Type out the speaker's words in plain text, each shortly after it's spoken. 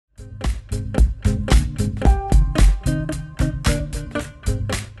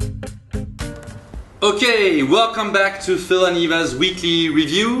Okay, welcome back to Phil and Iva's weekly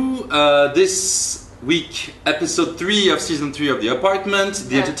review. This week, episode 3 of season 3 of The Apartment,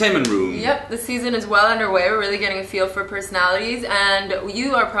 The Entertainment Room. Yep, the season is well underway. We're really getting a feel for personalities, and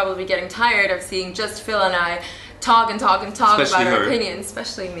you are probably getting tired of seeing just Phil and I talk Especially about our her. opinions,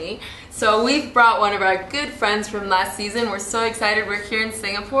 especially me. So we've brought one of our good friends from last season. We're so excited. We're here in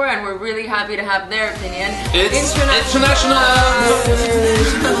Singapore, and we're really happy to have their opinion. It's International!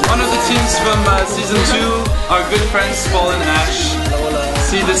 One of the teams from season 2, our good friends Paul and Ash.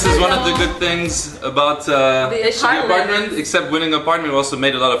 See, this is one of the good things about the apartment. Except winning an apartment, we also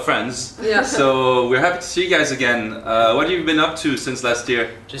made a lot of friends. Yeah. So we're happy to see you guys again. What have you been up to since last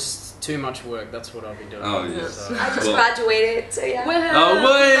year? Just too much work, that's what I've been doing. Oh, yes. I just graduated, so yeah. Oh,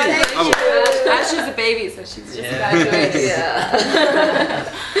 wait! Oh. Ash is a baby, so she's just graduated.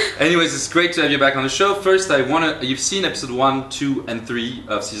 Yeah. Anyways, it's great to have you back on the show. First, you've seen episode 1, 2, and 3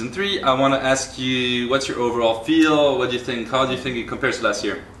 of season 3. I want to ask you, what's your overall feel? What do you think? How do you think it compares to last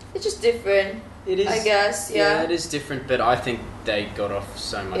year? It's just different. It is, I guess, yeah. It is different, but I think they got off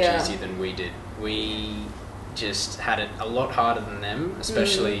so much easier than we did. We just had it a lot harder than them,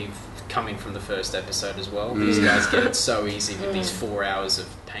 especially coming from the first episode as well. These guys get it so easy with these 4 hours of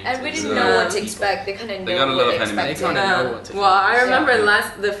painting. And we didn't know what to expect. They kind of They got a know lot what of to animation. expect. They kind of know what to do. Well, I remember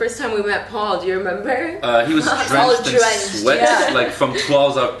the first time we met Paul. Do you remember? He was drenched in sweat, like from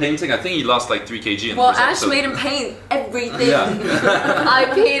 12 hours of painting. I think he lost like 3 kg in the first Ash episode. made him paint everything. Yeah.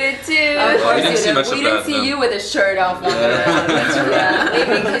 I painted too. Of course we didn't see much of we didn't that, see no. you with a shirt off. Yeah,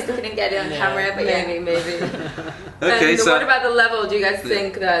 maybe because they couldn't get it on camera, but Maybe. Okay, And so what about the level? Do you guys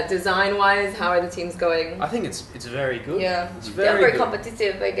think that design-wise, how are the teams going? I think it's very good. yeah, It's they're very very good.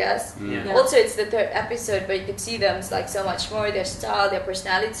 competitive, I guess. Yeah. Also, it's the 3rd episode, but you could see them like so much more. Their style, their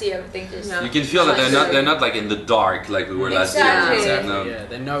personality, everything. Just Yeah. you can feel that they're not like in the dark like we were last year. Exactly. Exactly, No. yeah.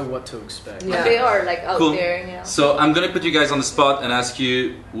 They know what to expect. Yeah. They are like out Cool. there, you know. So I'm gonna put you guys on the spot and ask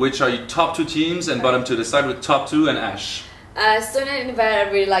you which are your top 2 teams and bottom 2. Let's start with top 2 and Ash. Stone and Nevada,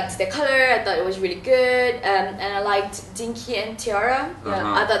 I really liked the color. I thought it was really good, and I liked Dinky and Tiara.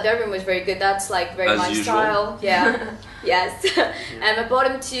 I thought their room was very good. That's like very As my usual. style. Yeah, yes. And my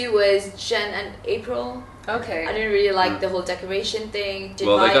bottom 2 was Jen and April. Okay. I didn't really like the whole decoration thing. Didn't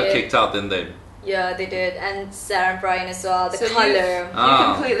Well, they like got it. kicked out, didn't they? Yeah, they did, and Sarah and Brian as well. The So you- color.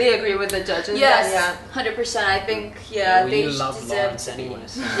 You completely agree with the judges? Yes, then? 100%. I think Well, they you love deserve Lawrence to be. anyway.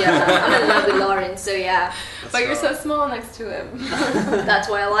 So. Yeah, I'm in love with Lawrence, so yeah, But you're so small next to him. that's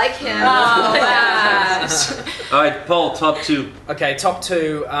why I like him. Oh, Ash. Alright, Paul, top 2. Okay, top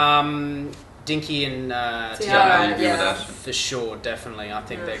 2. Dinky and Yeah, I agree yeah. with that. for sure, definitely. I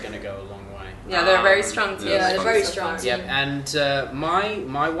think they're going to go a long way. Yeah, they're a very strong team. Yeah, they're very So strong far. team. Yep, and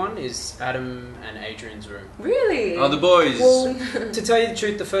my one is Adam and Adrian's room. Really? Oh, the boys. To tell you the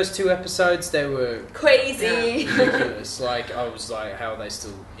truth, the first 2 episodes they were Crazy. ridiculous. Like I was like, how are they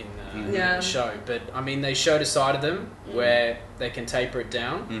still in the show? But I mean, they showed a side of them where they can taper it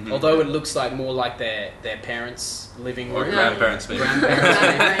down. Although it looks like more like their parents' living Or room, grandparents, maybe.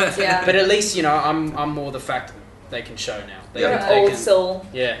 Grandparents, yeah. But at least I'm more the fact that they can show now. They Yeah. can, they Old can- soul.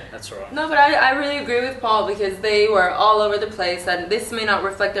 Yeah, that's right. No, but I really agree with Paul because they were all over the place, and this may not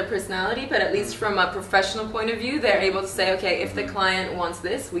reflect their personality, but at least from a professional point of view, they're able to say, okay, if the client wants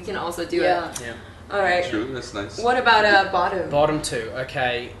this, we can also do Yeah. it. Yeah. All right. True, that's nice. What about bottom? Bottom 2.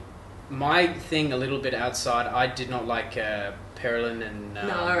 Okay, my thing a little bit outside. I did not like Perilyn and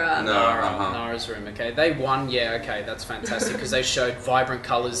Nara. Nara's room. Okay, they won. Yeah, okay, that's fantastic because they showed vibrant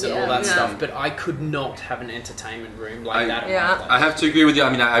colors and all that Yeah. stuff. But I could not have an entertainment room like that. in my Yeah. place. I have to agree with you. I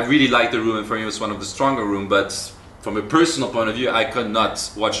mean, I really like the room, and for me, it was one of the stronger room. But from a personal point of view, I could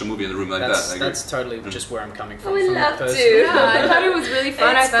not watch a movie in a room like that. I agree. That's totally just where I'm coming from. I would from a love to. personal- Yeah, I thought it was really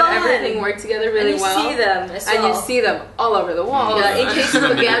fun. It's I thought fun. everything worked together really And you well. see them as And you well. see them all over the wall. Yeah, in case you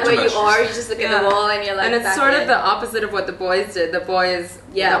forget where you Too much. are, you just look at the wall and you're like, and it's back sort in. of the opposite of what the boys did. The boys,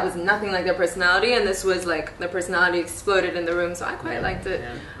 Yeah. that was nothing like their personality, and this was like their personality exploded in the room. So I quite liked it.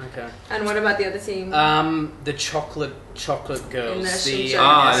 Yeah, okay. And what about the other team? The chocolate girls. Ines The,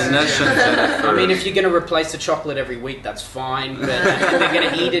 and Jennifer. Ines and Jennifer. I mean, if you're going to replace the chocolate every week, that's fine. But they're going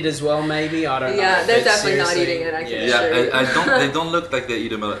to eat it as well, maybe. I don't know. Yeah, they're But definitely not seriously, eating it, I can Yeah, Sure. I don't. They don't look like they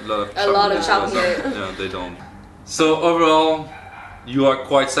eat a lot of chocolate. A lot of chocolate. No, they don't. So overall, you are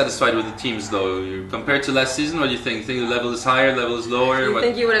quite satisfied with the teams, though. Compared to last season, what do you think? Think the level is higher, level is lower? You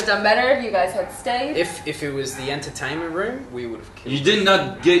think you would have done better if you guys had stayed? If it was the entertainment room, we would have killed You did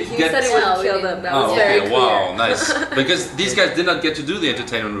not get... He said it would have killed them. That was very clear. Wow, nice. Because these guys did not get to do the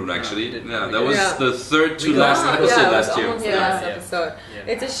entertainment room, actually. Yeah, that was the third to last episode last year. Almost the last episode.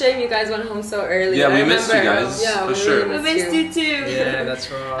 It's a shame you guys went home so early. Yeah, we missed you guys, for sure. We missed you too. Yeah,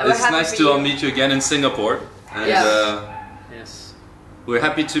 that's right. It's nice to all meet you again in Singapore. And yes, we're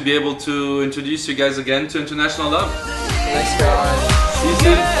happy to be able to introduce you guys again to International Love. Thanks, guys. See you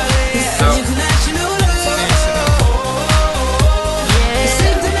soon. Ciao.